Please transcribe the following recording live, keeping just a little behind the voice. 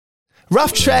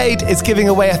Rough Trade is giving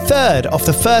away a third of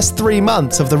the first 3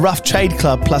 months of the Rough Trade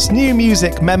Club plus new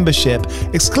music membership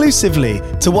exclusively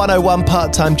to 101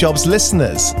 Part-Time Jobs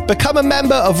listeners. Become a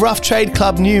member of Rough Trade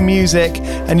Club New Music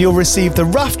and you'll receive the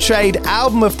Rough Trade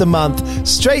Album of the Month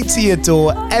straight to your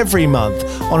door every month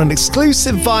on an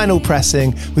exclusive vinyl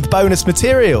pressing with bonus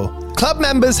material. Club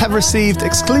members have received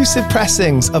exclusive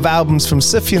pressings of albums from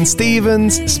Sufjan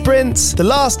Stevens, Sprints, The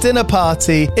Last Dinner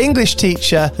Party, English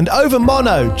Teacher, and Over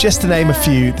Mono, just to name a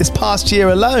few, this past year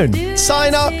alone.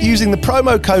 Sign up using the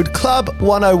promo code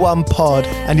CLUB101POD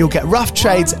and you'll get Rough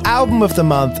Trade's Album of the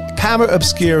Month, Camera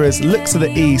Obscura's Look to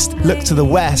the East, Look to the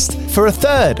West, for a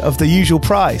third of the usual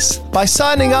price. By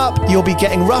signing up, you'll be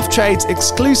getting Rough Trade's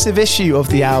exclusive issue of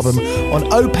the album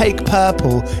on opaque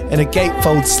purple in a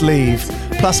gatefold sleeve,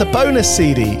 plus a bonus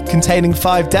CD containing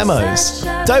 5 demos.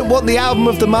 Don't want the album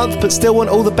of the month but still want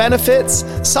all the benefits?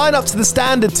 Sign up to the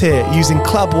standard tier using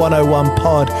Club 101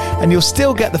 Pod and you'll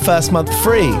still get the first month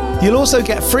free. You'll also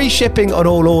get free shipping on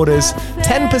all orders,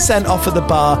 10% off at the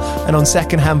bar and on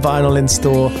secondhand vinyl in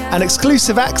store, and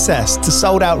exclusive access to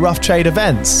sold out Rough Trade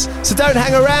events. So don't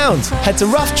hang around. Head to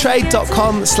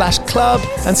roughtrade.com/club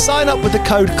and sign up with the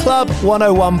code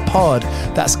CLUB101POD.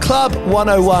 That's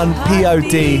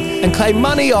CLUB101POD and claim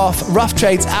money off Rough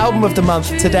Trade's Album of the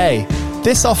Month today.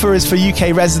 This offer is for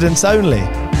UK residents only.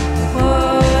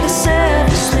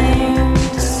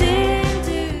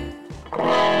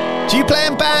 Do you play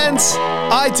in bands?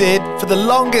 I did for the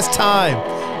longest time.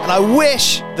 And I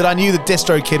wish that I knew that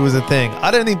DistroKid was a thing.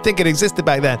 I don't even think it existed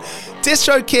back then.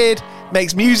 DistroKid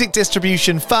makes music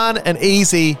distribution fun and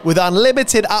easy with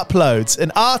unlimited uploads, and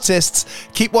artists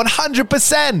keep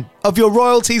 100% of your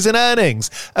royalties and earnings.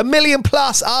 1 million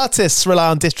plus artists rely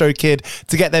on DistroKid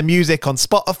to get their music on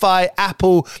Spotify,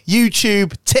 Apple,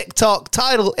 YouTube, TikTok,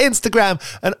 Tidal, Instagram,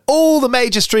 and all the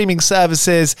major streaming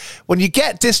services. When you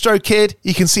get DistroKid,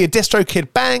 you can see a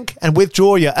DistroKid bank and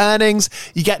withdraw your earnings.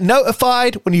 You get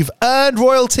notified when you've earned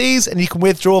royalties and you can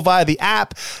withdraw via the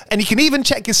app. And you can even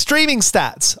check your streaming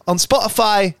stats on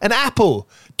Spotify and Apple.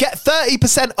 Get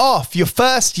 30% off your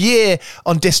first year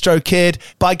on DistroKid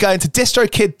by going to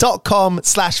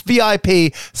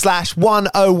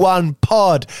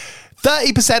distrokid.com/VIP/101pod.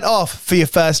 30% off for your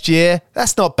first year.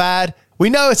 That's not bad.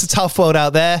 We know it's a tough world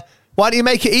out there. Why don't you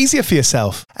make it easier for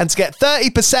yourself? And to get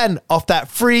 30% off that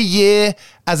free year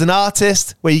as an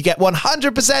artist, where you get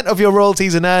 100% of your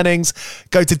royalties and earnings,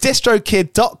 go to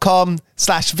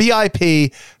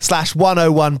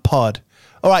distrokid.com/VIP/101pod.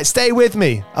 All right, stay with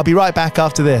me. I'll be right back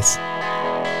after this.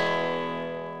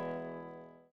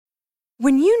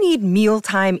 When you need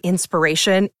mealtime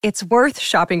inspiration, it's worth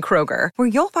shopping Kroger, where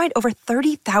you'll find over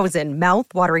 30,000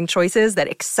 mouth-watering choices that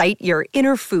excite your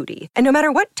inner foodie. And no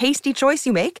matter what tasty choice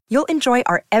you make, you'll enjoy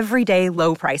our everyday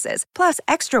low prices, plus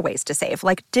extra ways to save,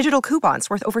 like digital coupons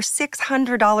worth over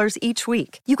 $600 each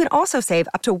week. You can also save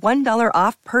up to $1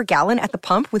 off per gallon at the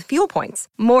pump with fuel points.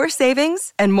 More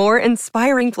savings and more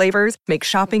inspiring flavors make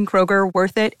shopping Kroger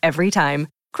worth it every time.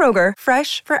 Kroger,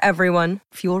 fresh for everyone.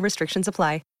 Fuel restrictions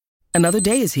apply. Another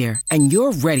day is here, and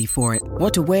you're ready for it.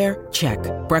 What to wear? Check.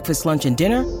 Breakfast, lunch, and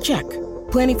dinner? Check.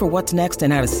 Planning for what's next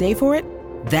and how to save for it?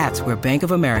 That's where Bank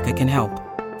of America can help.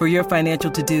 For your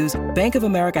financial to-dos, Bank of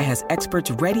America has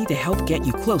experts ready to help get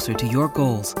you closer to your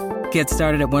goals. Get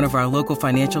started at one of our local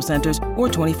financial centers or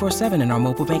 24/7 in our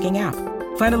mobile banking app.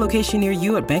 Find a location near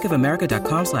you at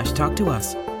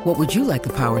bankofamerica.com/talktous. What would you like the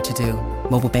power to do?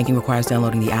 Mobile banking requires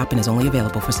downloading the app and is only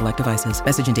available for select devices.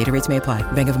 Message and data rates may apply.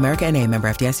 Bank of America NA, member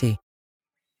FDIC.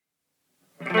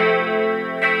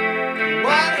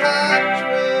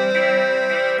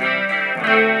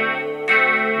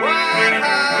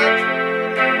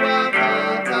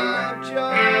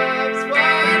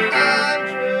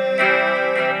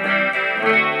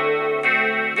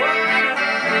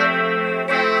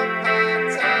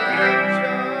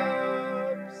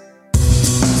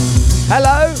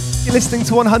 Hello, you're listening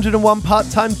to 101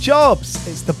 Part-Time Jobs.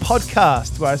 It's the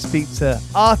podcast where I speak to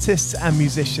artists and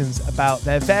musicians about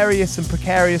their various and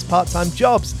precarious part-time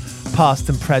jobs, past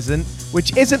and present,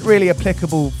 which isn't really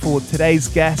applicable for today's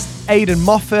guest, Aidan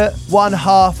Moffat, one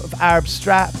half of Arab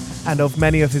Strap and of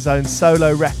many of his own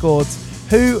solo records,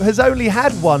 who has only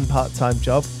had one part-time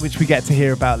job, which we get to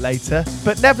hear about later.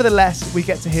 But nevertheless, we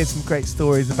get to hear some great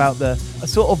stories about the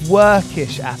sort of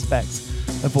workish aspects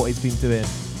of what he's been doing.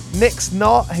 Nick's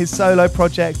Not, his solo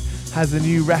project, has a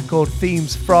new record,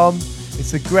 Themes From.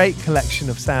 It's a great collection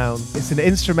of sounds. It's an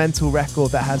instrumental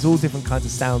record that has all different kinds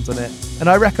of sounds on it, and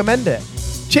I recommend it.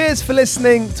 Cheers for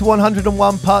listening to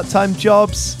 101 Part-Time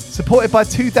Jobs, supported by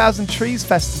 2000 Trees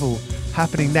Festival,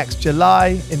 happening next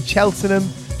July in Cheltenham.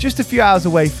 Just a few hours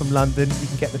away from London, you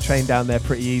can get the train down there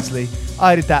pretty easily.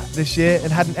 I did that this year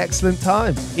and had an excellent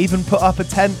time. Even put up a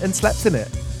tent and slept in it.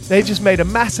 They just made a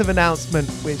massive announcement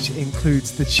which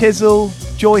includes The Chisel,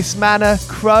 Joyce Manor,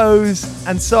 Crows,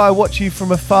 and So I Watch You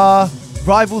From Afar,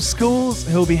 Rival Schools,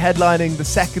 who will be headlining the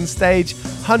second stage,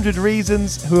 100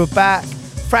 Reasons, who are back,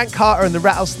 Frank Carter and the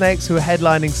Rattlesnakes, who are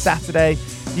headlining Saturday.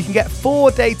 You can get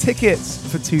 4-day tickets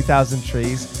for 2000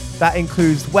 Trees. That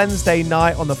includes Wednesday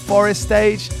night on the Forest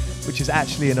stage, which is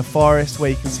actually in a forest where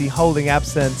you can see Holding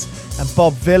Absence and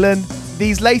Bob Vylan.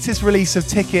 These latest release of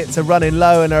tickets are running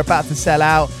low and are about to sell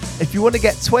out. If you want to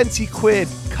get 20 quid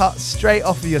cut straight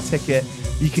off of your ticket,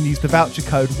 you can use the voucher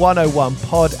code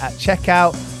 101pod at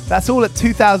checkout. That's all at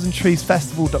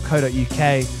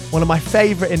 2000treesfestival.co.uk, one of my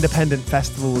favourite independent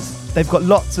festivals. They've got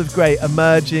lots of great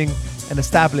emerging and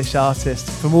established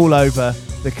artists from all over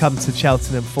that come to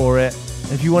Cheltenham for it.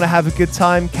 If you want to have a good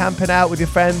time camping out with your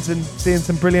friends and seeing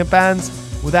some brilliant bands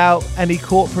without any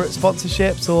corporate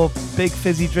sponsorships or big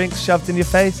fizzy drinks shoved in your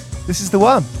face, this is the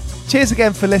one. Cheers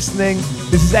again for listening.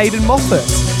 This is Aidan Moffat.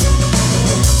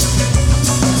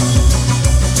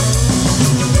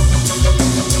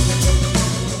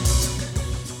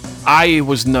 I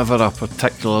was never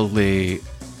particularly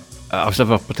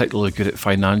good at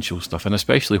financial stuff, and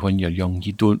especially when you're young,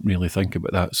 you don't really think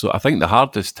about that. So I think the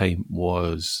hardest time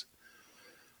was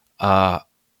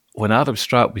when Arab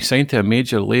Strap, we signed to a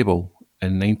major label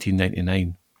in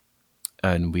 1999,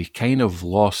 and we kind of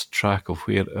lost track of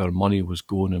where our money was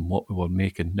going and what we were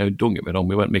making. Now, don't get me wrong,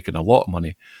 we weren't making a lot of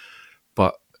money,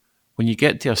 but when you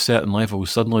get to a certain level,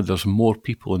 suddenly there's more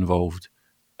people involved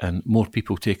and more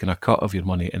people taking a cut of your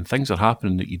money, and things are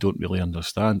happening that you don't really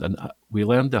understand. And we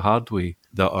learned the hard way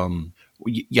that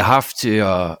you have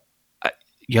to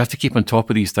keep on top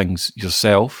of these things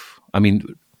yourself. I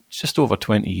mean, just over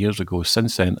 20 years ago,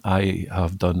 since then, I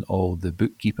have done all the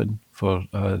bookkeeping for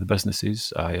the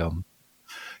businesses. I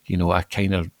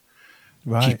kind of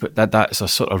keep it. That's a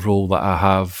sort of role that I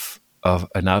have of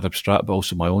an Arab Strap, but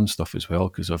also my own stuff as well,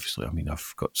 because obviously, I mean,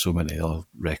 I've got so many other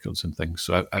records and things.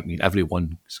 So, I mean,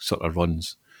 everyone sort of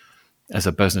runs as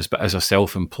a business, but as a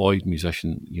self-employed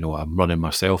musician, you know, I'm running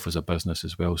myself as a business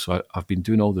as well. So I've been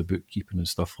doing all the bookkeeping and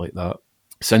stuff like that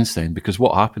since then, because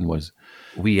what happened was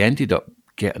we ended up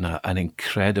getting an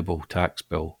incredible tax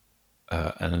bill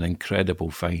and an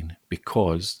incredible fine,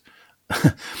 because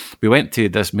we went to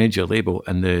this major label,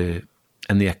 and the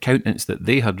accountants that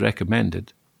they had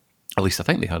recommended, at least I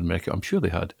think they had, I'm sure they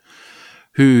had,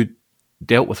 who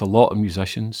dealt with a lot of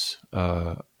musicians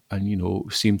and, you know,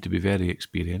 seemed to be very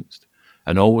experienced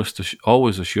and always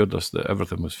assured us that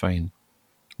everything was fine.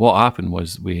 What happened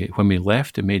was when we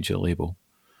left the major label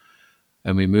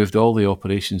and we moved all the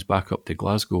operations back up to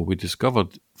Glasgow, we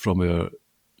discovered from our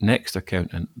next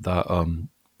accountant that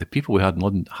the people we had in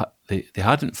London, they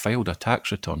hadn't filed a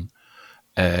tax return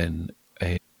in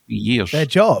years. Their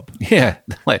job? Yeah,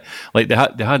 like they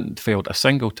hadn't filed a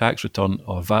single tax return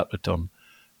or VAT return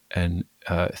in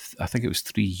I think it was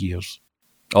 3 years,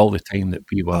 all the time that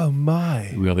we were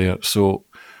there. So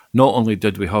not only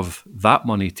did we have that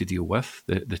money to deal with,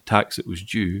 the tax that was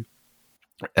due,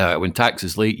 when tax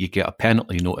is late, you get a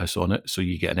penalty notice on it, so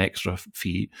you get an extra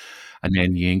fee, and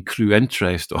then you accrue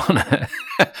interest on it.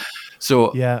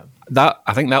 So yeah,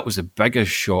 I think that was the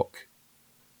biggest shock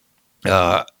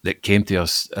that came to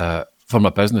us from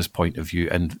a business point of view.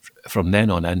 And from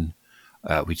then on in,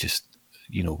 we just,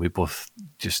 you know, we both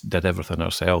just did everything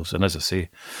ourselves. And as I say,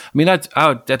 I mean,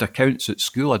 I did accounts at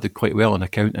school. I did quite well in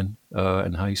accounting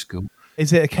in high school.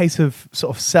 Is it a case of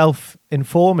sort of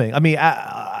self-informing? I mean,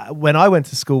 when I went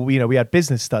to school, you know, we had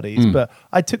business studies, but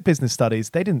I took business studies.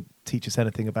 They didn't teach us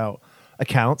anything about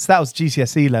accounts. That was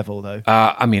GCSE level, though.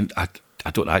 I mean, I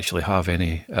don't actually have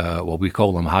any, well, we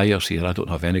call them hires here. I don't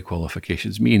have any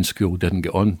qualifications. Me in school didn't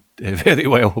get on very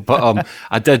well, but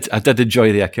I did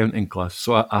enjoy the accounting class.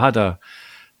 So I had I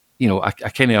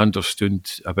kind of understood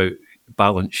about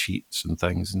balance sheets and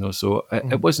things, you know, so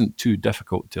it wasn't too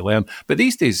difficult to learn. But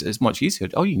these days, it's much easier.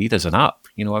 All you need is an app.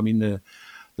 You know, I mean,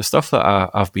 the stuff that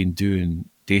I've been doing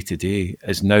day to day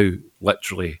is now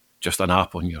literally just an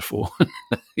app on your phone,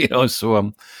 you know,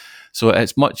 so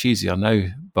it's much easier now.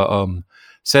 But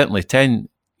certainly 10,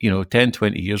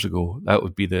 20 years ago, that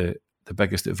would be the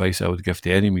biggest advice I would give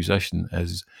to any musician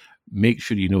is make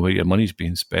sure you know where your money's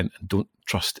being spent and don't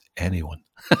trust anyone.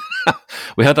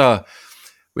 We had a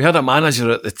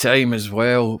manager at the time as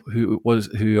well who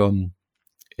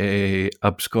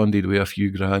absconded with a few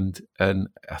grand, and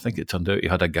I think it turned out he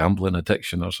had a gambling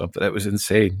addiction or something. It was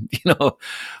insane, you know.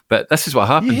 But this is what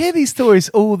happens. You hear these stories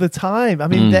all the time. I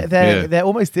mean, there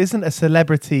almost isn't a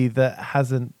celebrity that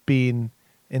hasn't been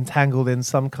entangled in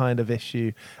some kind of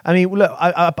issue. I mean, look,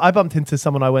 I bumped into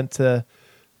someone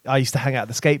I used to hang out at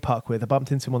the skate park with. I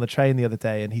bumped into him on the train the other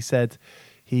day, and he said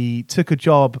he took a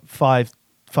job five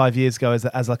years ago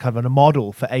as a kind of a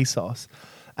model for ASOS.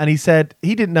 And he said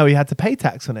he didn't know he had to pay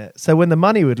tax on it. So when the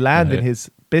money would land in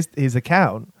his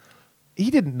account, he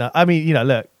didn't know. I mean,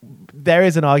 look, there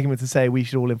is an argument to say we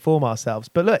should all inform ourselves.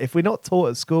 But look, if we're not taught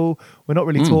at school, we're not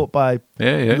really taught by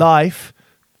life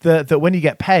that when you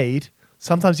get paid,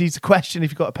 sometimes you need to question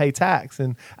if you've got to pay tax.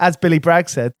 And as Billy Bragg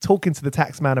said, talking to the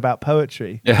tax man about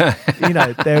poetry,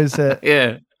 there's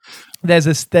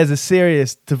a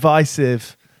serious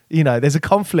divisive, there's a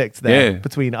conflict there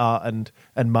between art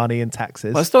and money and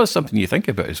taxes. Well, it's not something you think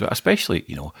about as well, especially,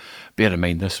 bear in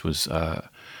mind this was,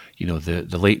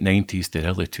 the late 90s to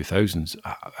early 2000s.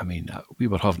 I mean, we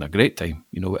were having a great time.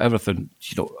 Everything,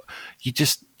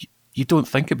 you don't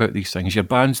think about these things. Your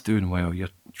band's doing well. You're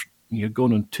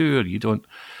going on tour.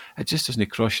 It just doesn't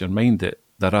cross your mind that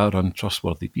there are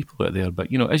untrustworthy people out there.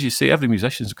 But, as you say, every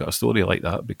musician's got a story like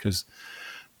that because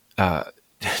the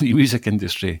music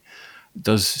industry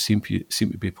does seem to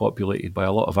be populated by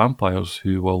a lot of vampires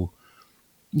who will,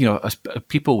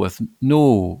 people with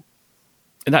no...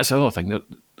 And that's another thing. That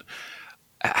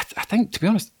I think, to be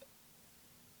honest,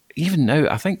 even now,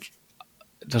 I think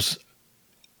there's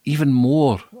even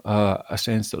more a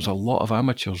sense that there's a lot of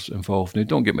amateurs involved. Now,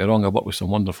 don't get me wrong, I work with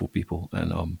some wonderful people,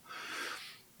 and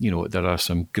there are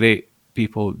some great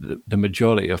people. The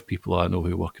majority of people I know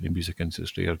who work in the music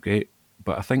industry are great,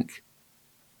 but I think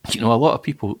a lot of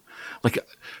people, like,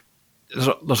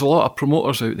 there's a lot of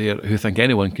promoters out there who think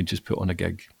anyone can just put on a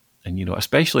gig, and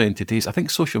especially in today's, I think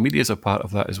social media is a part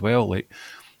of that as well. Like,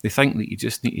 they think that you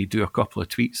just need to do a couple of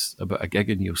tweets about a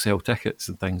gig and you'll sell tickets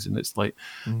and things. And it's like,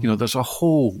 there's a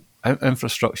whole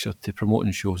infrastructure to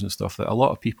promoting shows and stuff that a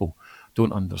lot of people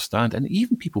don't understand. And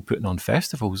even people putting on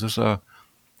festivals, I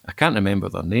can't remember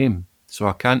their name, so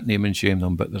I can't name and shame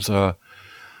them, but there's a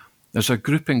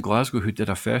group in Glasgow who did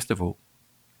a festival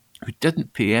who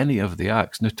didn't pay any of the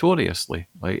acts, notoriously,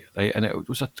 and it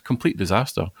was a complete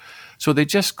disaster. So they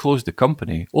just closed the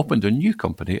company, opened a new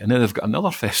company, and then they've got another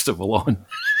festival on.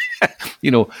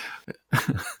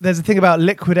 There's a thing about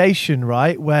liquidation,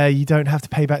 right, where you don't have to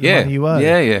pay back the money you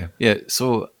earn. Yeah.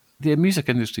 So the music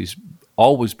industry's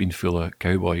always been full of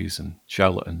cowboys and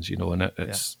charlatans, and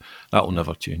that'll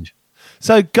never change.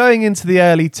 So going into the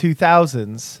early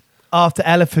 2000s, after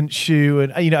Elephant Shoe,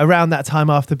 and around that time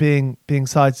after being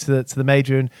signed to the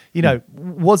major, and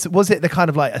was it the kind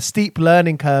of like a steep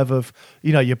learning curve of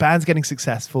your band's getting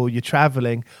successful, you're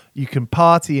traveling, you can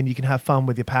party and you can have fun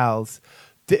with your pals?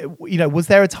 Was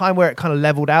there a time where it kind of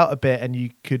leveled out a bit and you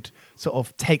could sort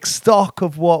of take stock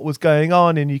of what was going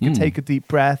on and you could take a deep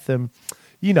breath and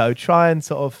try and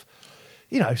sort of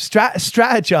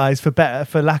strategize,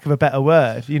 for lack of a better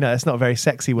word. It's not a very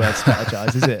sexy word,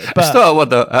 strategize, is it? But it's not a word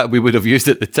that we would have used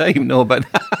at the time, no, but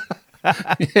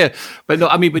yeah. But no,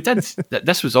 I mean, we did.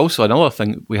 This was also another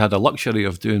thing we had a luxury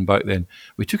of doing back then.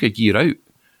 We took a year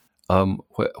out,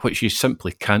 which you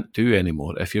simply can't do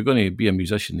anymore. If you're going to be a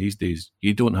musician these days,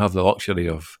 you don't have the luxury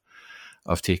of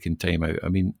taking time out. I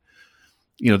mean,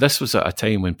 this was at a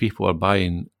time when people are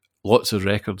buying lots of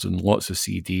records and lots of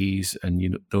CDs,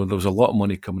 and there was a lot of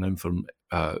money coming in from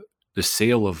the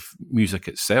sale of music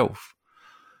itself,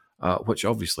 which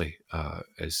obviously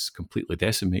is completely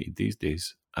decimated these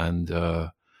days. And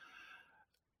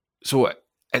so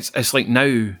it's like now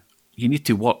you need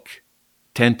to work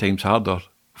 10 times harder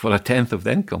for a tenth of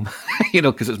the income,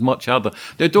 because it's much harder.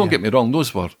 Now, don't get me wrong;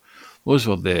 those were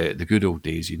the good old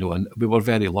days, and we were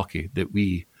very lucky that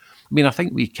I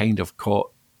think we kind of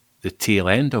caught the tail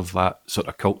end of that sort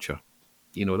of culture.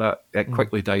 That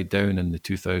quickly died down in the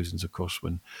 2000s, of course,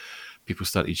 when people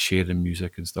started sharing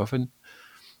music and stuff. And,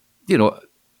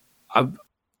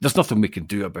 there's nothing we can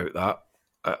do about that.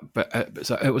 But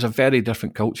it was a very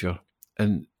different culture.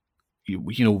 And,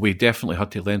 we definitely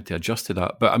had to learn to adjust to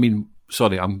that. But, I mean,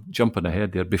 sorry, I'm jumping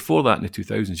ahead there. Before that, in the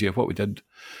 2000s, what we did,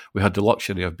 we had the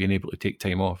luxury of being able to take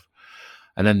time off.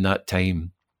 And in that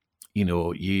time,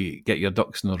 you get your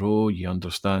ducks in a row, you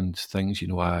understand things.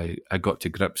 I got to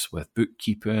grips with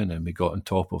bookkeeping, and we got on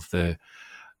top of the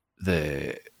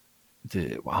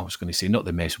well, I was going to say, not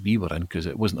the mess we were in, because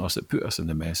it wasn't us that put us in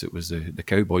the mess, it was the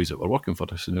cowboys that were working for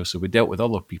us, so we dealt with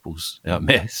other people's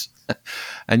mess.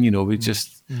 And, we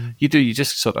just, you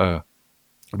just sort of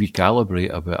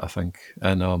recalibrate a bit, I think.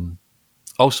 And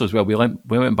also as well, we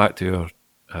went back to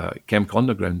our Chemical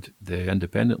Underground, the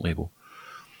independent label,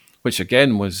 which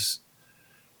again was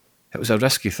a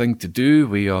risky thing to do.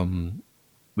 We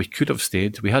could have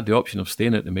stayed. We had the option of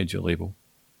staying at the major label,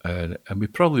 and we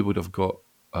probably would have got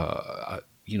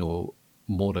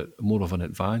more of an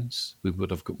advance. We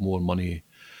would have got more money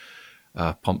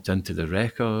pumped into the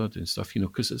record and stuff,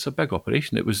 because it's a big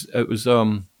operation. It was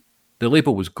the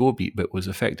label was Go Beat, but was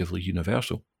effectively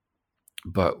Universal.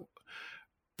 But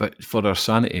for our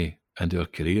sanity and our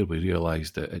career, we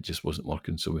realised that it just wasn't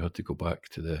working, so we had to go back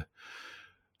to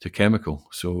Chemical.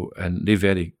 So, and they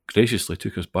very graciously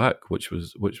took us back, which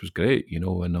was great,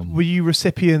 And were you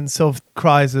recipients of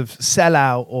cries of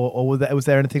sellout, or was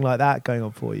there anything like that going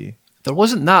on for you? There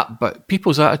wasn't that, but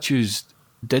people's attitudes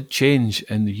did change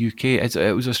in the UK.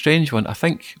 It was a strange one. I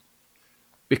think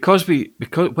because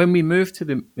when we moved to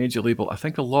the major label, I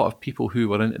think a lot of people who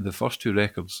were into the first two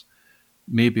records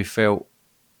maybe felt,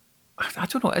 I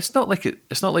don't know. It's not like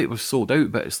it was sold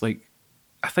out, but it's like,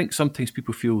 I think sometimes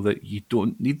people feel that you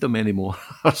don't need them anymore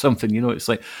or something. It's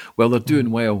like, well, they're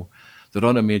doing well. They're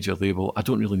on a major label. I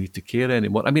don't really need to care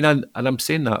anymore. I mean, and I'm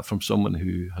saying that from someone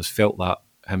who has felt that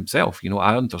himself.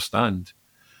 I understand.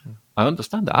 I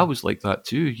understand that. I was like that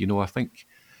too. I think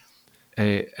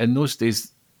in those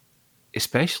days,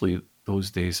 especially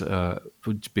those days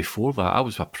before that, I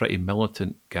was a pretty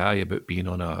militant guy about being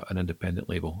on an independent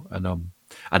label,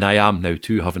 and I am now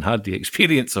too, having had the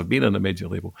experience of being on a major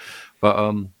label.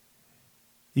 But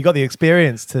you got the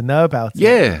experience to know about it.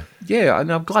 Yeah,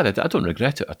 and I'm glad I don't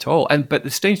regret it at all. But the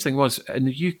strange thing was, in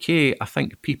the UK, I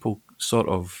think people sort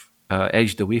of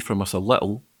edged away from us a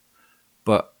little,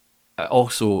 but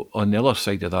also on the other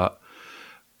side of that,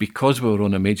 because we were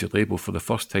on a major label for the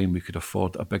first time, we could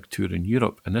afford a big tour in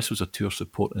Europe, and this was a tour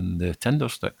supporting the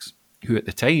Tindersticks, who at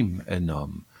the time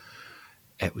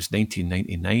it was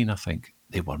 1999, I think.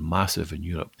 They were massive in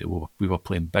Europe. We were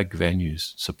playing big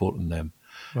venues supporting them.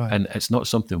 Right. And it's not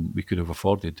something we could have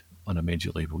afforded on a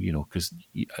major label, because,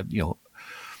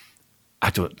 I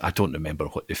don't remember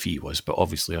what the fee was, but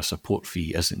obviously a support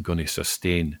fee isn't going to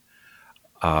sustain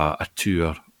a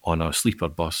tour on a sleeper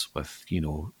bus with,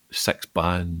 6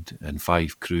 band and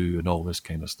 5 crew and all this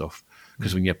kind of stuff.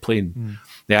 Because when you're playing,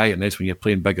 the iron is when you're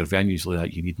playing bigger venues like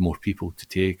that, you need more people to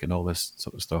take and all this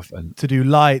sort of stuff. And to do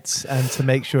lights and to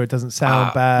make sure it doesn't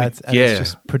sound bad. It's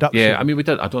just production. Yeah, I mean, we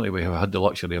did. I don't think we had the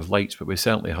luxury of lights, but we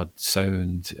certainly had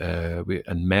sound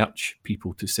and merch,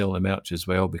 people to sell the merch as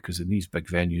well, because in these big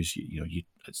venues,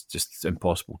 it's just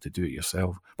impossible to do it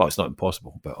yourself. Well, it's not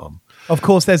impossible, but... Of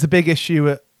course, there's a big issue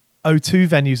at O2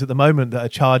 venues at the moment that are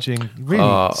charging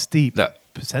really steep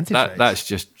percentage rates. That's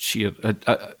just sheer...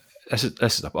 This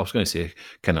is. I was going to say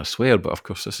kind of swear, but of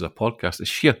course this is a podcast. It's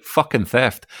sheer fucking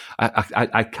theft.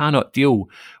 I cannot deal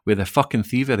with the fucking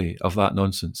thievery of that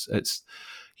nonsense. It's,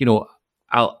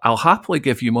 I'll happily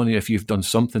give you money if you've done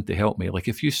something to help me. Like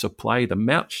if you supply the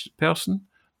merch person,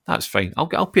 that's fine.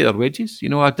 I'll pay their wages.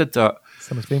 I did that.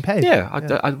 Someone's being paid. Yeah,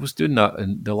 I was doing that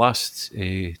in the last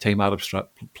time Arab Strap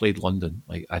played London.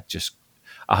 Like I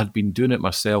had been doing it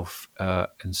myself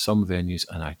in some venues,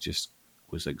 and I just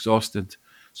was exhausted.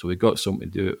 So we got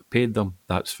something to do it, paid them,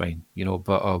 that's fine,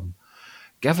 but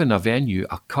giving a venue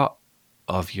a cut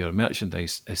of your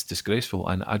merchandise is disgraceful,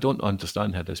 and I don't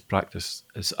understand how this practice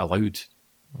is allowed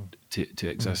to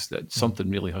exist. That something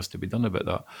really has to be done about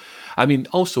that. I mean,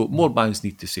 also, more bands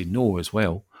need to say no as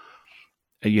well,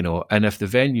 and if the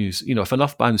venues, if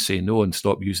enough bands say no and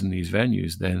stop using these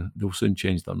venues, then they'll soon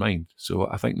change their mind. So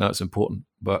I think that's important,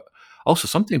 but also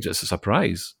sometimes it's a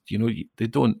surprise,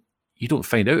 you don't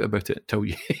find out about it until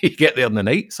you get there in the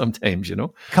night sometimes, A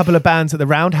couple of bands at the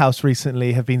Roundhouse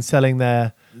recently have been selling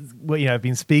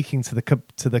been speaking to the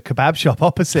kebab shop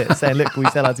opposite, saying, look, we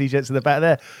sell our t-shirts to the back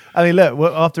there. I mean, look,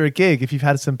 after a gig, if you've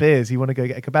had some beers, you want to go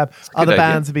get a kebab. Other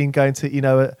bands have been going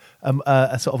to,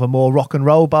 a sort of a more rock and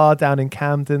roll bar down in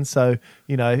Camden. So,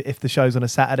 if the show's on a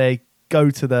Saturday,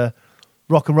 go to the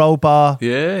rock and roll bar,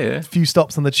 a few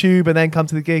stops on the tube, and then come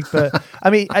to the gig. But I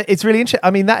mean, it's really interesting. I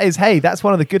mean, that's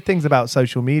one of the good things about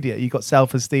social media. You got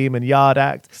Self-Esteem and Yard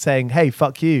Act saying, hey,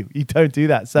 fuck you don't do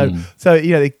that. So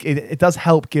it does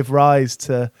help give rise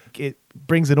to, it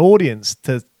brings an audience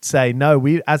to say, no,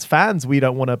 we as fans, we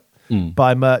don't want to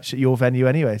buy merch at your venue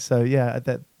anyway. So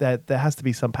there has to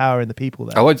be some power in the people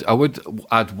there. I would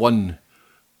add one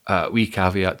wee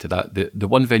caveat to that. The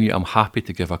one venue I'm happy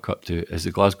to give a cut to is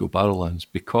the Glasgow Barrowlands,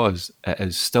 because it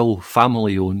is still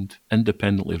family owned,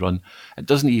 independently run. It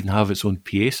doesn't even have its own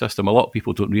PA system. A lot of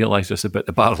people don't realise this about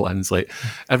the Barrowlands. Like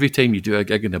every time you do a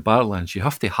gig in the Barrowlands, you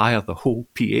have to hire the whole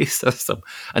PA system,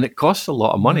 and it costs a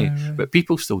lot of money. But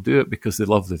people still do it because they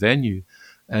love the venue.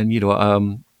 And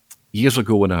years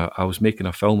ago when I was making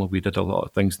a film, we did a lot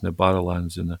of things in the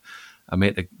Barrowlands, and I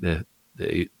met the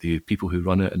people who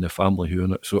run it and the family who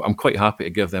own it. So I'm quite happy to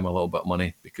give them a little bit of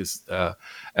money, because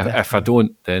if I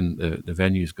don't, then the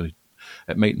venue is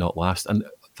it might not last. And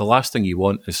the last thing you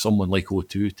want is someone like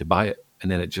O2 to buy it,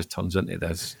 and then it just turns into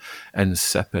this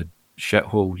insipid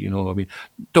shithole. You know, I mean,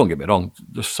 don't get me wrong.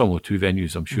 There's some O2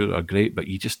 venues I'm sure are great, but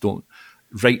you just don't.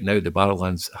 Right now, the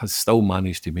Barrowlands has still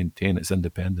managed to maintain its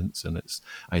independence and its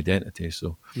identity.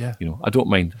 So, Yeah. you know, I don't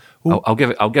mind. I'll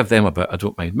give them a bit. I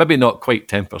don't mind. Maybe not quite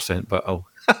 10%, but I'll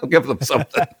give them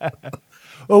something.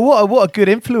 Well, what a good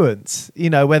influence, you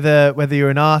know, whether you're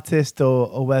an artist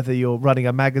or whether you're running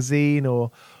a magazine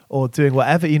or doing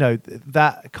whatever, you know,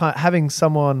 that kind of, having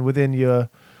someone within your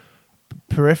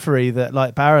periphery that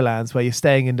like Barrowlands where you're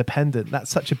staying independent,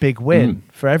 that's such a big win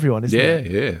for everyone, isn't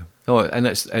it? Yeah. No, and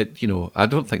it's you know, I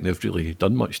don't think they've really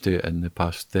done much to it in the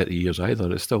past 30 years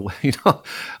either. It's still, you know,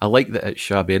 I like that it's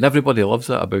shabby and everybody loves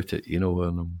that about it, you know.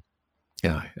 And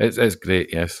yeah, it's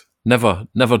great. Yes, never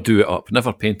do it up,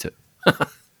 never paint it.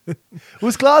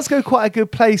 Was Glasgow quite a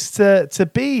good place to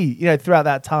be, you know, throughout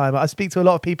that time? I speak to a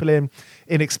lot of people in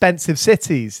expensive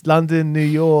cities, London, New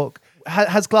York.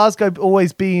 Has Glasgow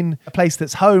always been a place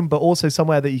that's home, but also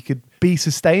somewhere that you could be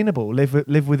sustainable,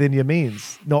 live within your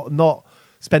means, not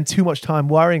spend too much time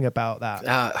worrying about that?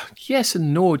 Yes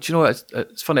and no. Do you know,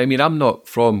 it's funny. I mean, I'm not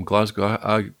from Glasgow.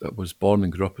 I was born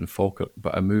and grew up in Falkirk,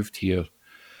 but I moved here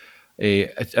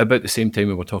at about the same time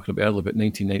we were talking about earlier, about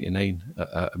 1999.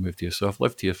 I moved here, so I've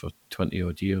lived here for 20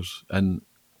 odd years, and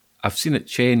I've seen it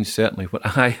change certainly. When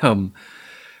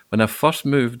I first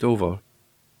moved over,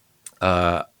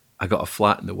 I got a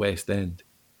flat in the West End,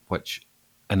 which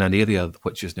in an area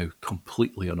which is now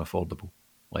completely unaffordable.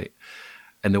 Like,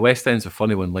 and the West End's a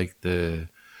funny one. Like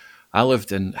I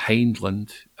lived in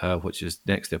Hindland, which is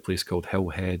next to a place called Hill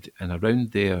Head, and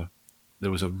around there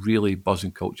was a really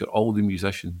buzzing culture. All the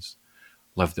musicians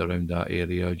lived around that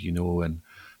area, you know, and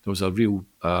there was a real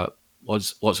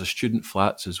lots of student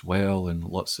flats as well, and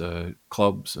lots of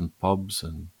clubs and pubs,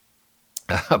 and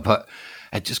but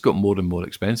it just got more and more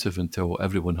expensive until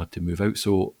everyone had to move out.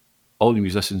 So all the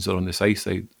musicians are on the south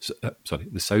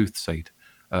side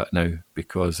now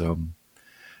because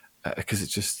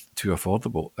it's just too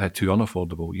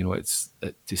unaffordable. You know, it's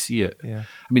to see it. Yeah.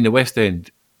 I mean, the West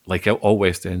End, like all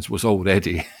West Ends, was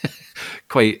already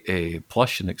quite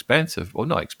plush and expensive. Well,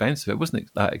 not expensive. It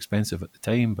wasn't that expensive at the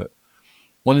time, but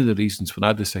one of the reasons when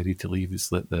I decided to leave is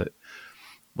that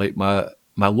like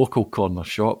my local corner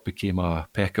shop became a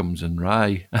Peckham's and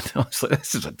Rye, and I was like,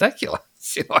 this is ridiculous.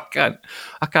 You know,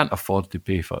 I can't afford to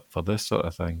pay for this sort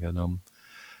of thing, and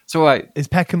so is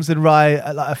Peckham's and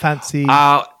Rye like a fancy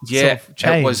yeah, sort of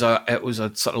chain? It was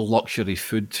a sort of luxury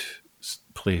food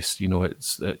place. You know,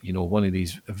 it's you know, one of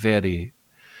these very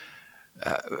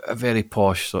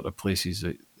posh sort of places.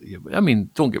 I mean,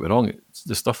 don't get me wrong,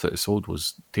 the stuff that it sold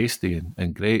was tasty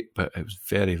and great, but it was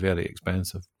very, very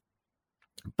expensive.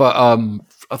 But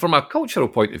from a cultural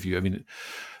point of view, I mean,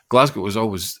 Glasgow was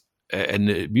always, in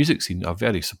the music scene, a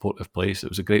very supportive place. It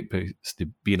was a great place to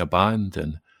be in a band,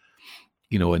 and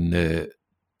you know, in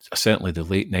certainly the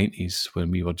late 90s when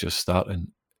we were just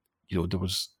starting, you know, there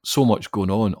was so much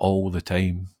going on all the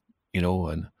time, you know,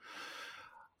 and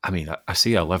I mean, I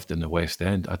say I lived in the West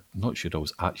End. I'm not sure I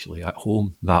was actually at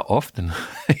home that often.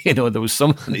 You know, there was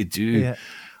something to do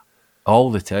all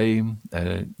the time.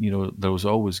 You know, there was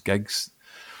always gigs.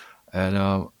 And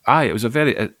it was a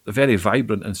very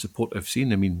vibrant and supportive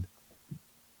scene. I mean,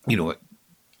 you know,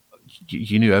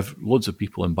 you knew loads of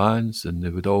people in bands, and they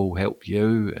would all help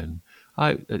you out. And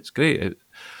it's great.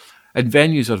 And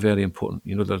venues are very important.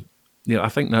 You know, I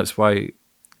think that's why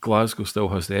Glasgow still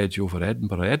has the edge over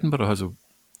Edinburgh. Edinburgh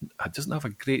doesn't have a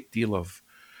great deal of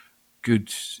good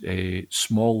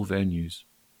small venues,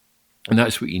 and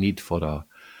that's what you need to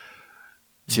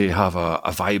have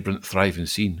a vibrant, thriving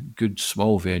scene. Good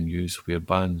small venues where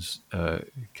bands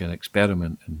can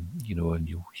experiment, and you know, and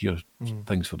you'll hear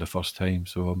things for the first time.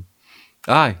 So,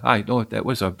 no, it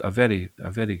was a very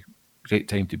great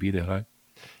time to be there. Aye.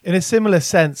 In a similar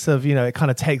sense of, you know, it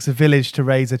kind of takes a village to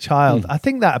raise a child. I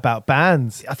think that about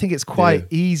bands. I think it's quite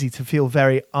easy to feel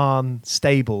very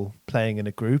unstable playing in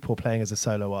a group or playing as a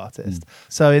solo artist.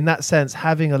 So in that sense,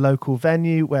 having a local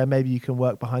venue where maybe you can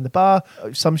work behind the bar,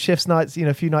 some shifts nights, you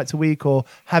know, a few nights a week, or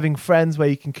having friends where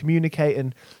you can communicate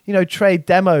and, you know, trade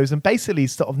demos and basically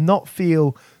sort of not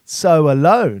feel so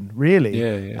alone,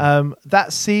 really.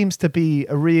 That seems to be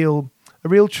a real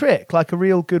trick, like a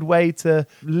real good way to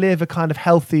live a kind of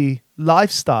healthy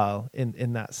lifestyle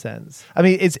in that sense. I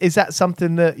mean, is that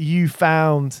something that you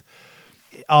found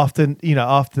after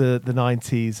the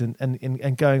 90s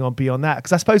and going on beyond that?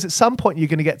 Because I suppose at some point you're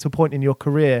going to get to a point in your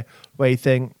career where you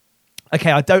think,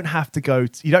 okay, you don't have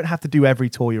to do every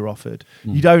tour you're offered.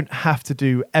 You don't have to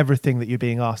do everything that you're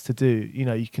being asked to do. You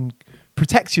know, you can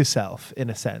protect yourself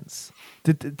in a sense.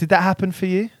 Did that happen for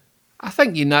you? I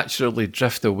think you naturally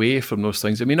drift away from those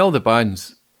things. I mean, all the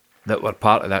bands that were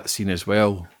part of that scene as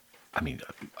well. I mean,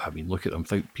 look at them.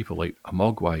 Think people like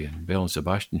Mogwai and Belle and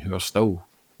Sebastian who are still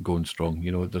going strong.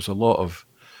 You know, there's a lot of,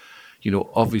 you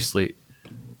know, obviously,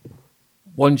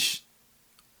 once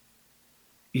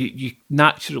you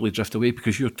naturally drift away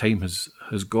because your time has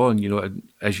gone. You know, and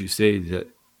as you say that,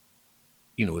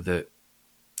 you know, that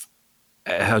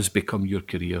it has become your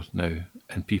career now,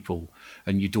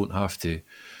 and you don't have to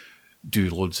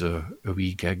do loads of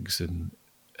wee gigs, and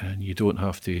you don't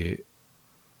have to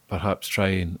perhaps try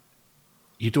and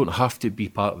you don't have to be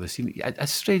part of the scene.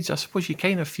 It's strange. I suppose you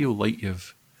kind of feel like you're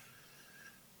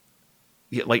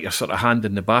sort of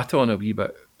handing the baton a wee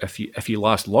bit if you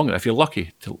last long enough. If you're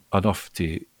lucky enough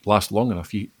to last long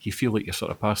enough, you feel like you're sort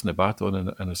of passing the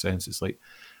baton in a sense. It's like,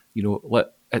 you know,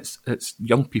 it's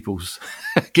young people's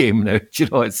game now. You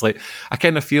know, it's like I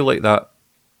kind of feel like that.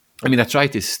 I mean, I try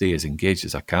to stay as engaged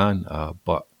as I can,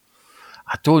 but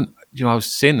I don't. You know, I was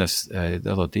saying this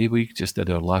the other day. We just did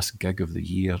our last gig of the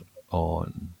year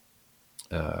on.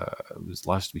 It was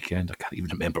last weekend. I can't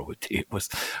even remember what day it was,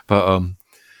 but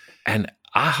and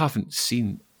I haven't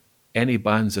seen any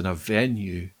bands in a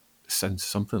venue since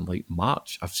something like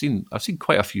March. I've seen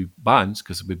quite a few bands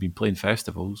because we've been playing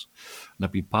festivals, and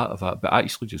I've been part of that. But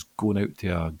actually, just going out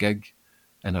to a gig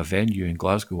in a venue in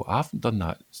Glasgow, I haven't done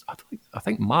that. I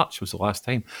think March was the last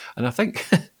time, and I think,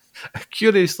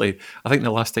 curiously, I think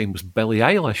the last time was Billie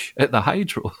Eilish at the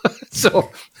Hydro.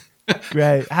 So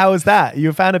great. How was that?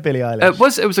 You a fan of Billie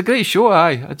Eilish? It was a great show.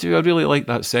 I really like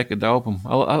that second album.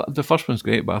 The first one's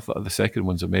great, but I thought the second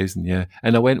one's amazing. Yeah,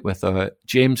 and I went with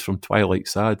James from Twilight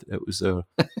Sad. It was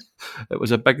it was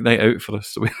a big night out for us,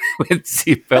 so we went to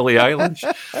see Billie Eilish.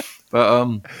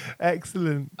 But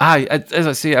excellent. As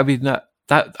I say, I mean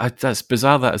that's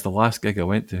bizarre. That is the last gig I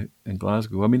went to in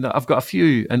Glasgow. I mean, I've got a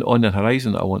few on the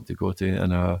horizon that I want to go to.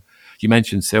 And you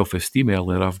mentioned Self-Esteem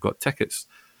earlier. I've got tickets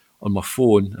on my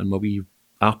phone and my wee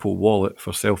Apple Wallet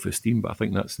for Self-Esteem, but I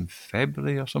think that's in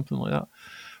February or something like that.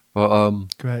 But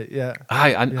great, yeah.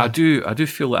 I do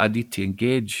feel that I need to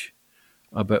engage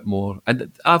a bit more.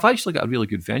 And I've actually got a really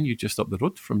good venue just up the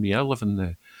road from me. I live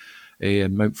in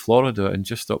Mount Florida, and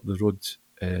just up the road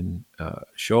in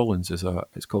Shawlands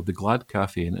it's called the Glad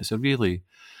Cafe, and it's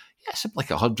it's like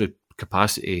 100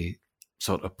 capacity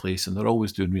sort of place, and they're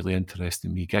always doing really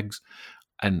interesting wee gigs.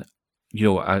 And you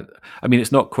know, I mean,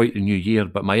 it's not quite the new year,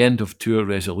 but my end of tour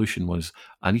resolution was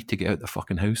I need to get out the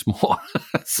fucking house more.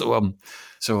 So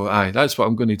that's what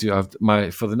I'm going to do.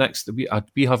 For the next we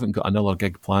haven't got another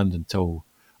gig planned until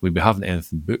we haven't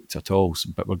anything booked at all.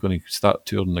 But we're going to start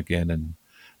touring again in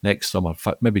next summer,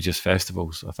 maybe just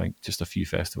festivals. I think just a few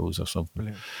festivals or something.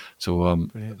 Brilliant. So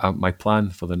my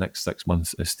plan for the next 6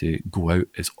 months is to go out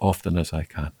as often as I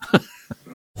can.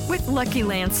 With Lucky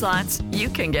Land Slots, you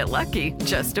can get lucky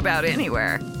just about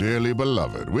anywhere. Dearly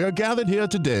beloved, we are gathered here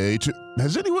today to...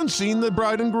 Has anyone seen the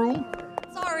bride and groom?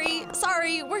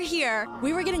 Sorry, we're here.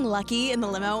 We were getting lucky in the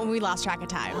limo and we lost track of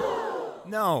time.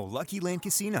 No, Lucky Land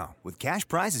Casino, with cash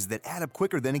prizes that add up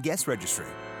quicker than a guest registry.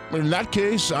 In that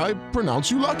case, I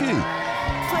pronounce you lucky.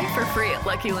 Play for free at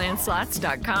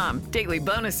LuckyLandSlots.com. Daily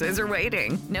bonuses are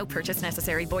waiting. No purchase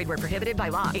necessary. Void where prohibited by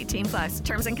law. 18+.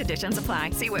 Terms and conditions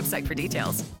apply. See website for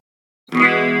details.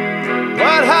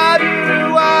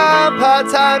 101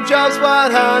 part-time jobs,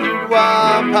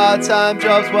 101 part-time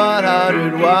jobs,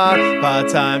 101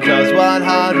 part-time jobs,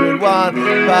 101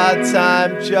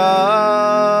 part-time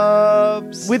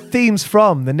jobs. With themes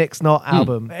from the Nick's Not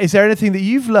album, is there anything that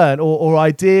you've learned or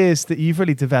ideas that you've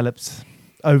really developed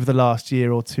over the last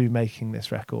year or two making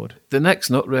this record? The Nick's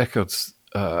Not records,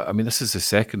 I mean, this is the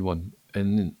second one,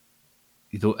 and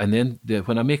you know, and then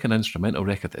when I make an instrumental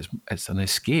record, it's an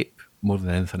escape more than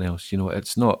anything else. You know,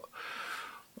 it's not.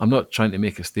 I'm not trying to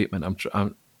make a statement.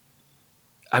 I'm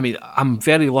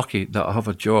very lucky that I have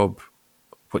a job,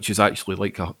 which is actually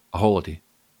like a holiday.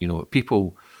 You know,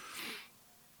 people.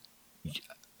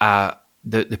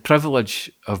 The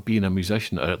privilege of being a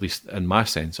musician, or at least in my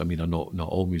sense, I mean, not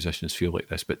all musicians feel like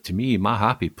this, but to me, my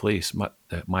happy place, my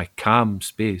calm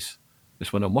space,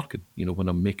 is when I'm working. You know, when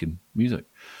I'm making music,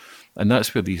 and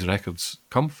that's where these records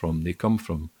come from. They come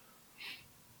from.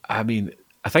 I mean,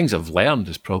 things I've learned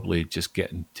is probably just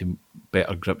getting to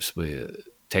better grips with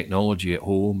technology at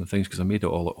home and things, because I made it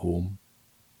all at home,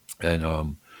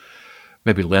 and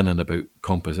maybe learning about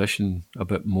composition a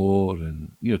bit more,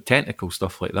 and you know, technical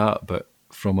stuff like that. But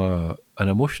from an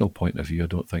emotional point of view, I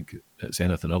don't think it's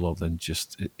anything other than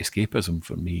just escapism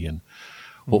for me, and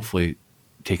hopefully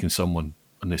taking someone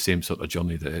on the same sort of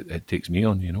journey that it takes me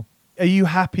on. You know. are you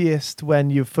happiest when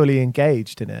you're fully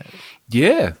engaged in it?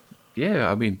 Yeah.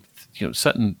 I mean,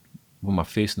 sitting with my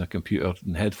face in a computer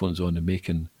and headphones on and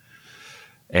making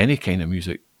any kind of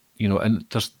music, and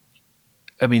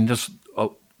there's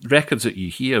records that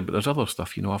you hear, but there's other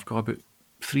stuff. I've got about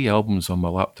 3 albums on my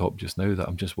laptop just now that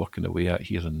I'm just working away at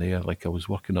here and there. Like I was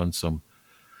working on some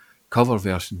cover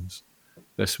versions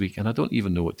this week, and I don't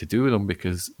even know what to do with them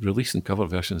because releasing cover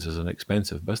versions is an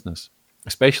expensive business,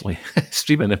 especially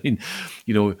streaming. I mean,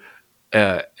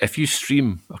 if you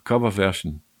stream a cover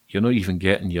version, you're not even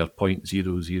getting your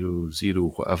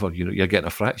 0.000 whatever. You're getting a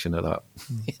fraction of that.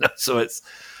 So it's,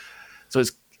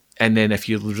 and then if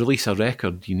you release a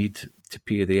record, you need to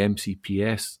pay the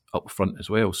MCPS up front as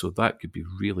well. So that could be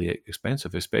really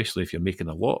expensive, especially if you're making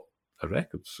a lot of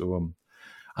records. So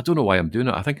I don't know why I'm doing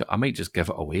it. I think I might just give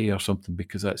it away or something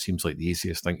because that seems like the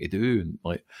easiest thing to do. And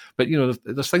but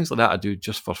there's things like that I do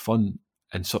just for fun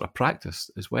and sort of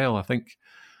practice as well. I think,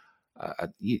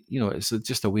 it's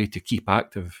just a way to keep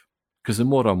active because the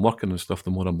more I'm working on stuff,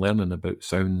 the more I'm learning about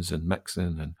sounds and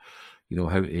mixing and,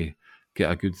 how to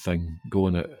get a good thing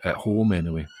going at home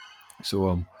anyway.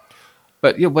 So,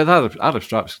 but with Arab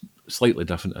Strap's slightly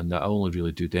different in that I only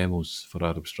really do demos for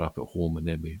Arab Strap at home, and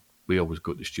then we always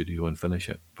go to the studio and finish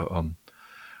it. But and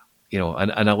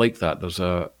I like that. There's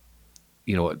the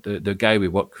guy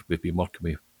we've been working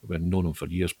with, we've known him for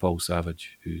years, Paul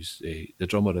Savage, who's the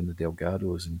drummer in the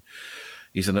Delgados, and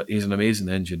he's an amazing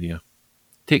engineer.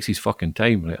 Takes his fucking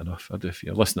time, right enough. I don't know if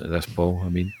you're listening to this, Paul. I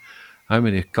mean, how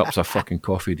many cups of fucking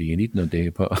coffee do you need in a day?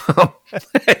 But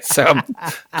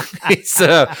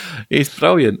he's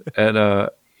brilliant,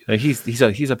 and he's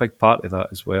a big part of that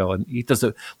as well. And he does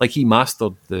it like he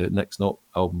mastered the Nick Knock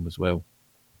album as well.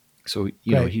 So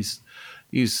he's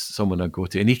someone I go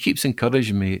to, and he keeps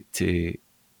encouraging me to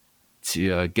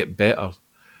get better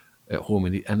at home.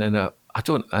 And then I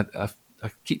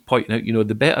keep pointing out,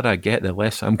 the better I get, the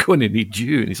less I'm going to need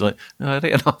you. And he's like, no, right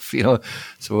enough,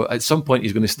 So at some point,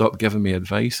 he's going to stop giving me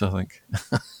advice, I think.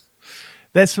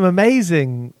 There's some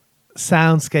amazing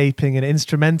soundscaping and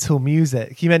instrumental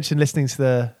music. You mentioned listening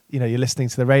to you're listening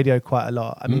to the radio quite a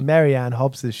lot. I mean, Mary Ann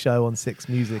Hobbs's show on Six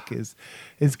Music is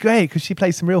great because she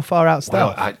plays some real far out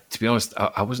stuff. Well, to be honest,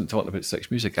 I wasn't talking about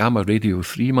Six Music. I'm a Radio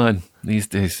 3 man these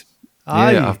days.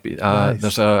 Nice.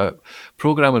 There's a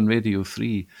program on Radio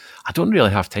 3. I don't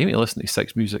really have time to listen to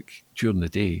Six Music during the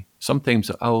day. Sometimes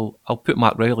I'll put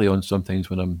Mark Riley on sometimes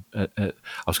when I'm I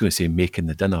was going to say making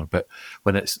the dinner, but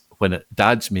when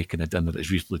Dad's making a dinner,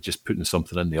 it's usually just putting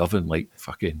something in the oven like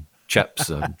fucking chips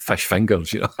and fish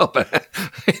fingers, But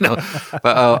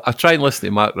I try and listen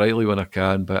to Mark Riley when I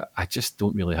can, but I just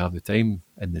don't really have the time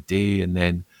in the day. And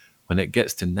then when it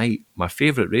gets to night, my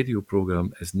favourite radio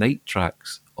programme is Night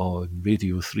Tracks on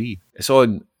Radio 3. It's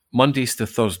on Mondays to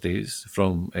Thursdays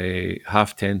from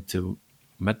 10:30 to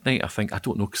midnight, I think. I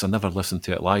don't know because I never listen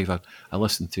to it live. I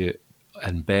listen to it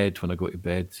in bed when I go to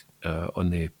bed on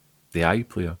the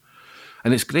iPlayer.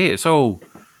 And it's great. It's all...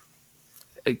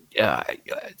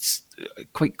 it's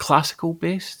quite classical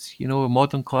based,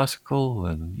 modern classical,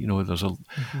 and there's a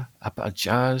bit of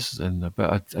jazz and a bit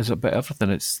of everything.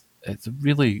 It's a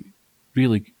really,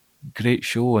 really great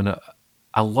show, and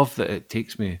I love that it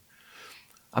takes me.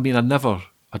 I mean,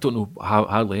 I don't know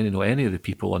hardly any of the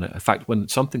people on it. In fact, when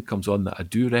something comes on that I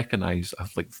do recognise,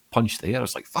 I've like punched the air.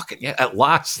 It's like, fucking yeah, at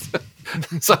last.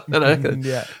 Something I reckon.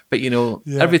 Yeah. But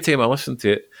every time I listen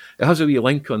to it, it has a wee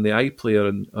link on the iPlayer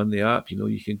and on the app.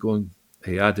 You can go and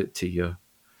add it to your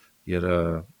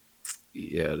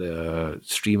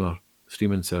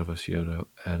streaming service.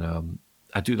 And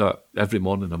I do that every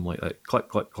morning. I'm like that, click,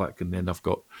 click, click, and then I've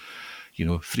got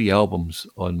 3 albums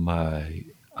on my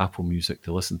Apple Music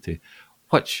to listen to.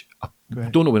 Which I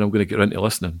don't know when I'm going to get around to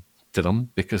listening to them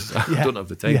because I don't have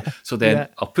the time. Yeah. So then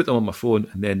I'll put them on my phone,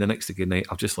 and then the next day night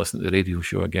I'll just listen to the radio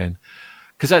show again.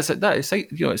 Because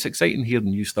it's exciting hearing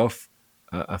new stuff,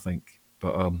 I think.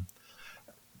 But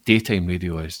daytime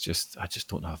radio is I just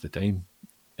don't have the time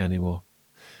anymore.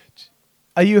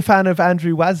 Are you a fan of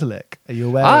Andrew Wasilek? Are you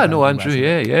aware? I know Andrew.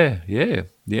 Yeah.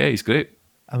 He's great.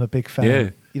 I'm a big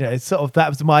fan. Yeah. It's sort of, that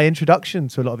was my introduction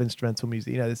to a lot of instrumental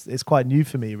music. It's quite new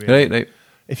for me, really. Right.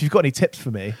 If you've got any tips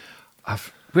for me.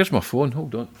 Where's my phone?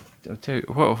 Hold on. I'll tell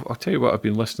you what I've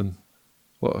been listening.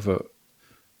 What about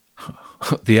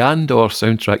the Andor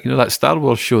soundtrack? That Star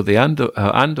Wars show, the Andor.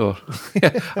 I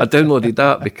downloaded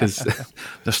that because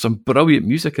there's some brilliant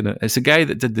music in it. It's a guy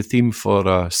that did the theme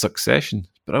for Succession.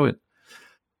 Brilliant.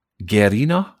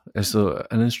 Guerrina is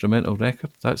an instrumental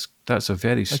record. That's a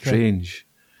very strange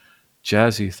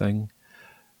jazzy thing.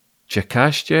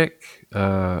 Jakashchek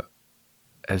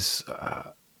is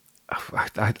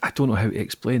I don't know how to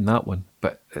explain that one,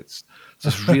 but it's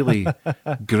this really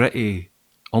gritty,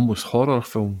 almost horror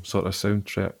film sort of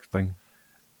soundtrack thing.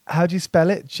 How do you spell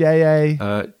it?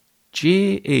 J-A...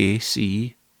 Jacasszek.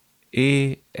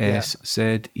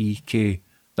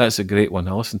 That's a great one.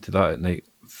 I listen to that at night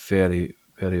very,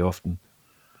 very often.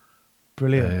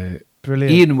 Brilliant.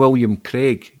 Brilliant. Ian William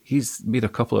Craig. He's made a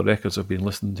couple of records I've been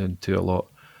listening to a lot.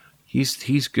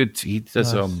 He's good. He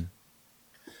does Nice.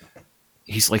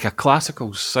 He's like a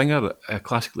classical singer,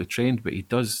 classically trained, but he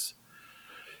does.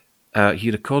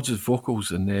 He records his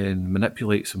vocals and then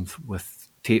manipulates them with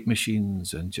tape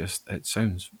machines, and just it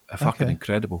sounds fucking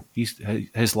incredible.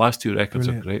 His last 2 records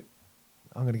Brilliant. are great.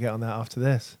 I'm going to get on that after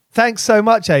this. Thanks so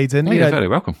much, Aidan. Oh, you're very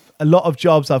welcome. A lot of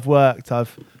jobs I've worked,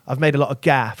 I've made a lot of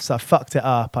gaffes. I've fucked it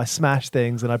up. I smash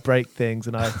things and I break things,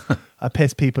 and I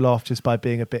piss people off just by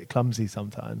being a bit clumsy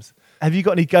sometimes. Have you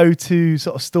got any go-to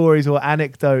sort of stories or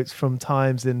anecdotes from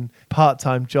times in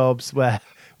part-time jobs where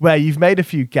you've made a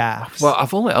few gaffes? Well, I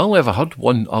only ever had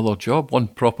one other job, one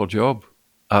proper job,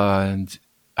 and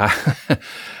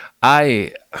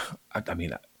I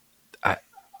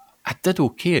did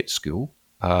okay at school,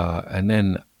 and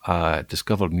then I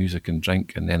discovered music and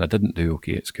drink, and then I didn't do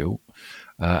okay at school.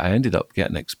 I ended up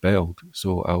getting expelled,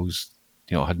 so I was,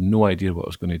 I had no idea what I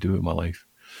was going to do with my life.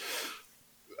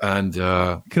 And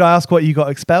could I ask what you got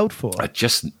expelled for?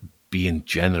 Just being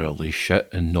generally shit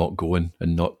and not going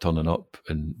and not turning up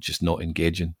and just not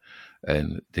engaging.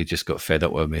 And they just got fed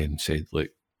up with me and said, "Look,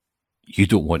 you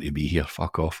don't want to be here.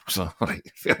 Fuck off." So, right,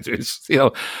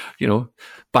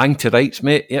 bang to rights,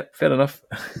 mate. Yep, fair enough.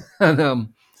 And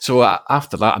so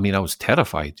after that, I was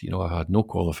terrified. I had no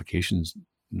qualifications,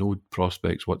 no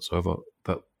prospects whatsoever.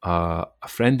 But a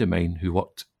friend of mine who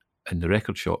worked in the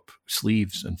record shop,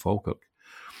 Sleeves in Falkirk,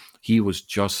 he was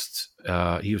just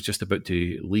about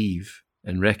to leave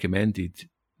and recommended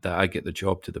that I get the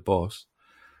job to the boss.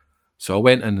 So I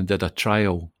went in and did a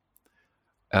trial,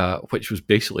 which was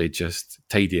basically just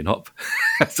tidying up,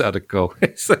 as I recall.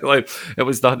 It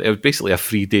was basically a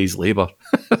 3 days' labour.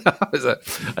 That was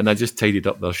it. And I just tidied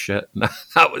up their shit, and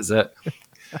that was it.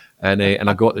 And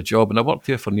I got the job, and I worked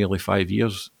there for nearly 5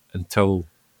 years until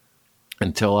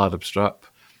Arab Strap.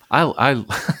 I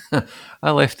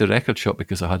left the record shop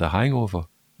because I had a hangover.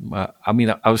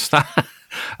 I was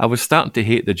starting to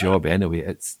hate the job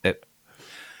anyway.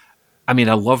 I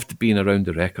loved being around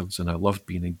the records, and I loved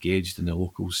being engaged in the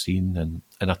local scene. And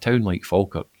in a town like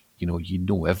Falkirk, you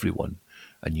know everyone,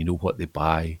 and you know what they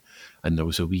buy. And there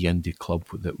was a wee indie club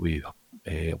that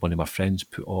one of my friends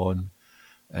put on,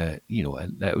 and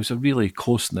it was a really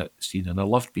close-knit scene, and I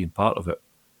loved being part of it.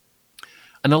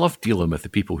 And I loved dealing with the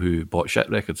people who bought shit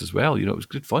records as well. It was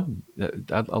good fun.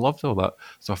 I loved all that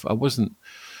stuff.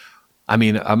 I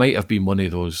might have been one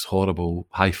of those horrible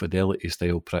high fidelity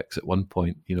style pricks at one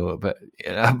point, but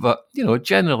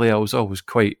generally I was always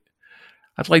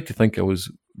I'd like to think I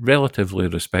was relatively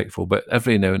respectful, but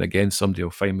every now and again somebody will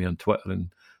find me on Twitter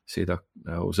and say that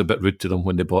I was a bit rude to them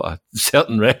when they bought a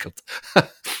certain record.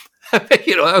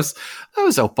 That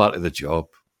was all part of the job.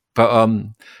 But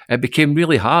it became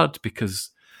really hard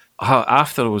because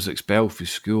after I was expelled from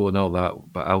school and all that,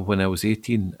 but when I was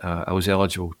 18, I was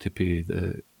eligible to pay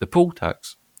the poll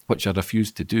tax, which I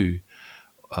refused to do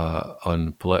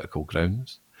on political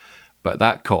grounds. But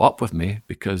that caught up with me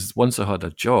because once I had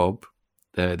a job,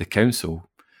 the council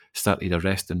started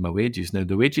arresting my wages. Now,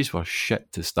 the wages were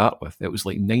shit to start with. It was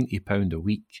like £90 a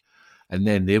week. And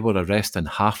then they were arresting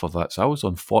half of that. So I was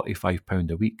on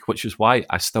 £45 a week, which is why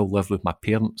I still lived with my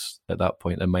parents at that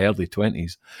point in my early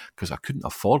 20s, because I couldn't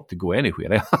afford to go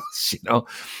anywhere else,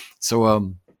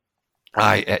 So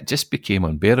it just became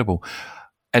unbearable.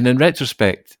 And in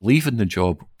retrospect, leaving the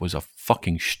job was a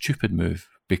fucking stupid move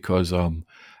because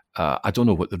I don't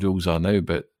know what the rules are now,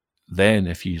 but then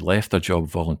if you left a job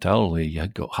voluntarily, you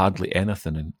had got hardly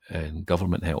anything in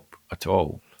government help at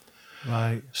all.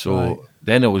 Right. So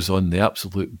then I was on the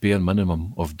absolute bare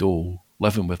minimum of dole,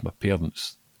 living with my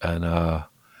parents. And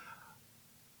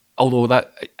although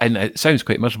it sounds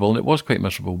quite miserable, and it was quite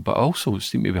miserable, but I also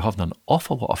seemed to be having an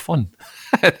awful lot of fun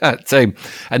at that time.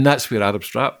 And that's where Arab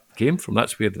Strap came from.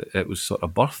 That's where it was sort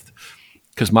of birthed.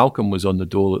 Because Malcolm was on the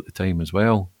dole at the time as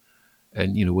well.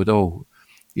 And, with all,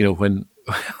 when,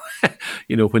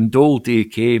 when dole day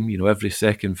came, every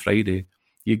second Friday,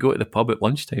 you go to the pub at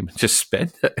lunchtime and just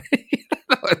spend it.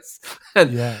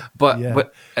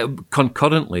 But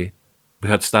concurrently, we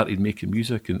had started making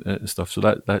music and stuff, so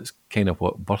that's kind of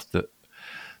what birthed it.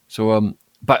 So,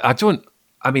 but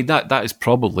that is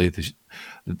probably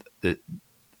the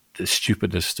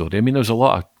stupidest story. There's a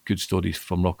lot of good stories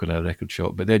from working at a record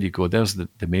shop. But there you go. There's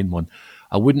the main one.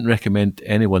 I wouldn't recommend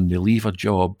anyone to leave a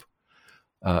job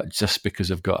just because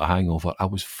they've got a hangover. I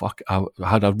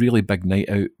had a really big night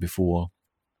out before,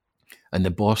 and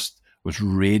the boss was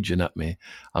raging at me.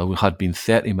 I had been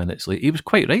 30 minutes late. He was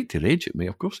quite right to rage at me.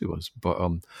 Of course he was.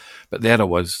 But there I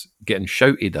was getting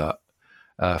shouted at,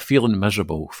 feeling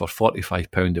miserable for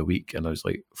 £45 a week. And I was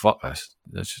like, fuck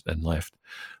this. And left.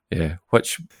 Yeah,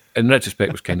 which in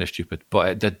retrospect was kind of stupid, but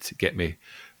it did get me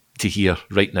to here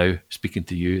right now, speaking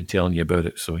to you and telling you about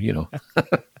it. So, you know.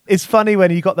 It's funny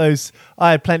when you got those.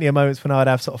 I had plenty of moments when I would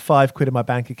have sort of £5 in my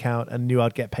bank account and knew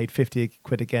I'd get paid 50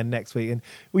 quid again next week. And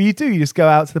well, you just go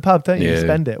out to the pub, don't you? You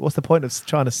spend it. What's the point of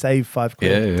trying to save £5?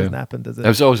 It doesn't happen, does it?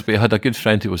 I had a good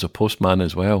friend who was a postman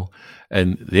as well,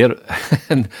 and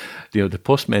and the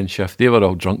postman shift, they were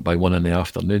all drunk by 1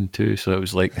 PM too. So it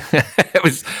was like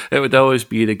it would always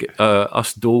be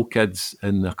us Dole kids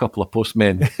and a couple of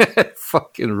postmen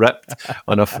fucking ripped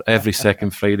on every second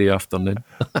Friday afternoon.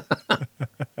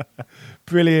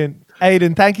 Brilliant.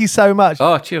 Aidan, thank you so much.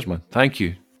 Oh, cheers, man. Thank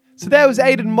you. So there was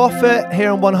Aidan Moffat here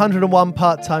on 101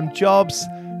 Part-Time Jobs.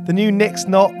 The new Nick's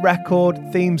Not record,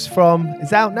 Themes From,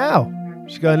 is out now. You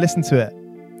should go and listen to it.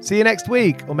 See you next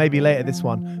week, or maybe later this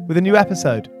one, with a new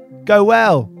episode. Go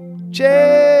well.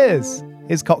 Cheers.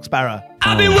 Here's Cock Sparrow.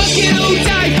 I've been working all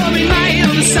day for me mate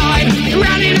on the side,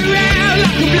 running around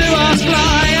like a blue-ass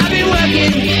fly. I've been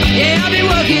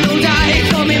working all day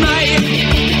for me mate.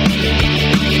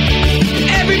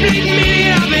 Every bleeding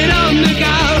minute I've been on the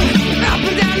go, up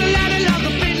and down the ladder like a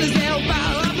fiddler's elbow.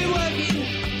 I've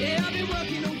been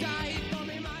working all day for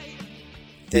me mate.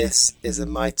 This is a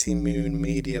Mighty Moon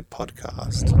Media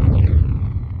podcast.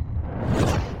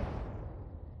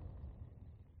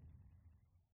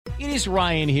 It is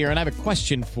Ryan here, and I have a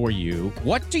question for you.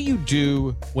 What do you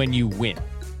do when you win?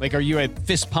 Like, are you a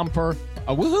fist pumper,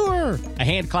 a woohooer, a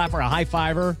hand clapper, a high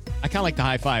fiver? I kind of like the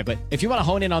high five, but if you want to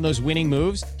hone in on those winning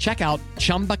moves, check out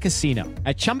Chumba Casino.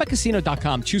 At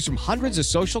ChumbaCasino.com, choose from hundreds of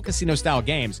social casino-style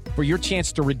games for your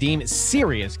chance to redeem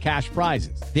serious cash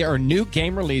prizes. There are new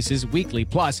game releases weekly,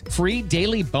 plus free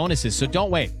daily bonuses. So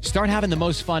don't wait. Start having the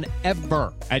most fun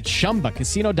ever at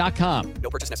ChumbaCasino.com. No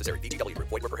purchase necessary. VGW.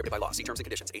 Void where prohibited by law. See terms and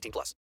conditions. 18+.